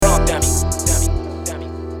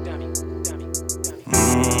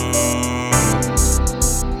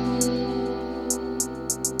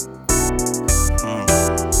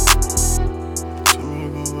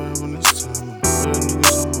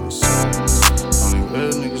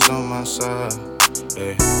Norfside.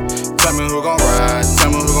 Hey. Tell me who gon' ride, tell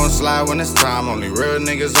me who gon' slide when it's time. Only real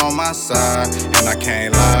niggas on my side, and I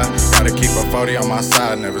can't lie. Gotta keep a 40 on my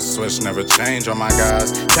side, never switch, never change on my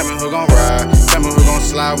guys. Tell me who gon' ride, tell me who gon'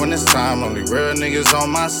 slide when it's time. Only real niggas on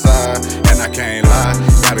my side, and I can't lie.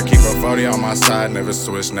 Gotta keep a 40 on my side, never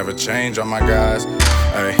switch, never change on my guys.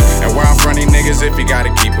 Ay. And where I'm from, these niggas, if you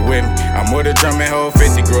gotta keep it with me. I'm with a drumming hoe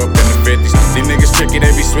 50, grew up in the 50s. These niggas tricky,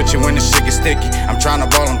 they be switching when the shit get sticky. I'm tryna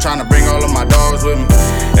ball, I'm tryna bring all of my dogs with me.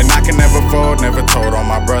 And I can never fold, never told on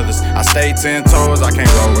my brothers. I stay 10 toes, I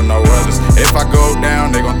can't roll with no others. If I go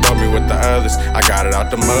down, they gon' throw me with the others. I got it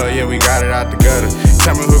out the mud, yeah, we got it out the gutter.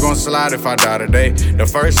 Tell me who gon' slide if I die today. The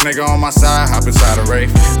first nigga on my side, hop inside a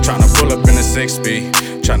Wraith. Tryna pull up in a 6-speed,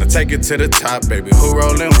 tryna take it to the top, baby, who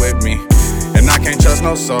rollin' with me? And I can't trust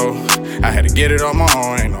no soul, I had to get it on my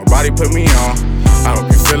own, ain't nobody put me on. I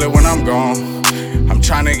hope you feel it when I'm gone. I'm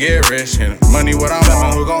tryna get rich, and money what I'm on.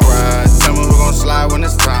 Tell me who gon' ride, tell me who gon' slide when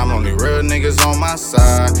it's time. Only real niggas on my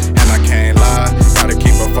side, and I can't lie. Gotta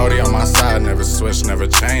keep a 40 on my side, never switch, never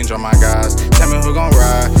change on my guys. Tell me who gon'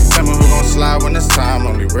 ride, tell me who gon' slide when it's time.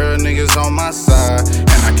 Only real niggas on my side,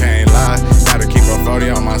 and I can't lie. Gotta keep a 40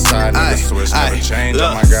 on my side, never switch, never change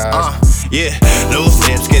on my guys. Yeah, loose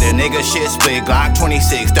lips, get a nigga shit split. Glock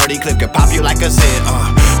 26, 30 clip can pop you like a zip.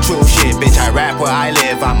 True shit, bitch, I rap where I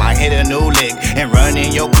live. I might hit a new lick and run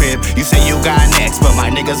in your crib. You say you got next, but my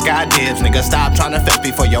niggas got dibs. Niggas stop tryna fess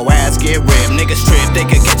before your ass get ripped. Niggas trip, they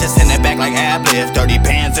could catch us in the back like Ablift. 30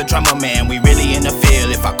 bands a drummer, man, we really in the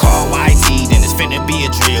field. If I call YT, then it's finna be a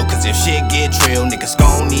drill. Cause if shit get drilled, niggas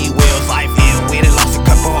gon' need wheels. Life ill, we done lost a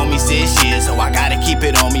couple homies this year, so I gotta keep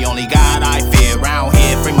it on me, only God I fear. Round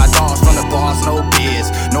here, free my dogs from the boss, no beers.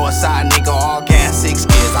 Northside nigga, all gas, 6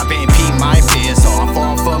 gears. I been peep my fears, so I'm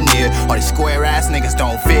far from near. All these square ass niggas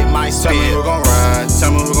don't fit my spear. Tell me who gon' ride,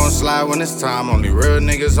 tell me who gon' slide when it's time. Only real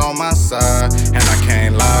niggas on my side, and I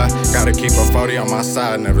can't lie. Gotta keep a 40 on my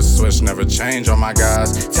side, never switch, never change on my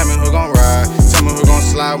guys. Tell me who gon' ride, tell me who gon'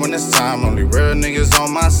 slide when it's time. Only real niggas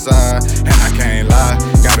on my side, and I can't lie.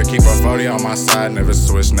 Gotta keep a 40 on my side, never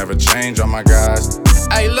switch, never change on my guys.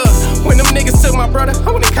 Hey look, when them niggas took my brother,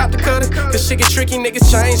 I wouldn't cop the cutter. Cause shit get tricky,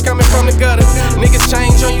 niggas change coming from the gutter. Niggas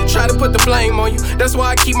change on you, try to put the blame on you. That's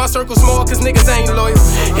why I keep my circle small, cause niggas ain't loyal.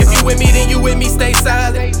 If you with me, then you with me, stay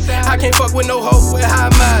silent. I can't fuck with no hoe with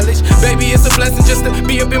high mileage. Baby, it's a blessing just to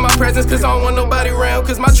be up in my presence, cause I don't want nobody around.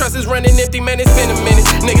 Cause my trust is running empty, man, it's been a minute.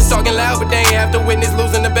 Niggas talking loud, but they ain't have to witness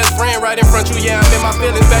losing the best friend right in front of you. Yeah, I'm in my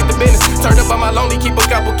feelings, back to business. Turned up on my lonely, keep a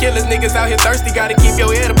couple killers. Niggas out here thirsty, gotta keep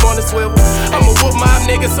your head up on the swivel. I'ma whoop my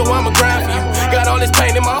nigga, so I'ma grind for you. Got all this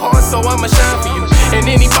pain in my heart, so I'ma shine for you. And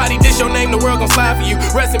anybody dish your name, the world gon' slide for you.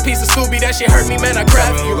 Rest in peace of Scooby, that shit hurt me, man, I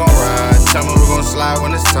cried for you. Tell me who gon' ride, tell me who gon' slide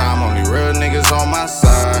when it's time. Only real niggas on my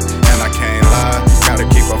side, and I can't lie. Gotta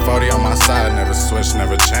keep a 40 on my side, never switch,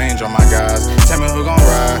 never change on my guys. Tell me who gon'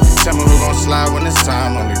 ride, tell me who gon' slide when it's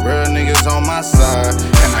time. Only real niggas on my side,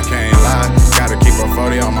 and I can't lie. Gotta keep a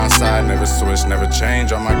 40 on my side, never switch, never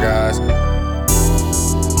change on my guys.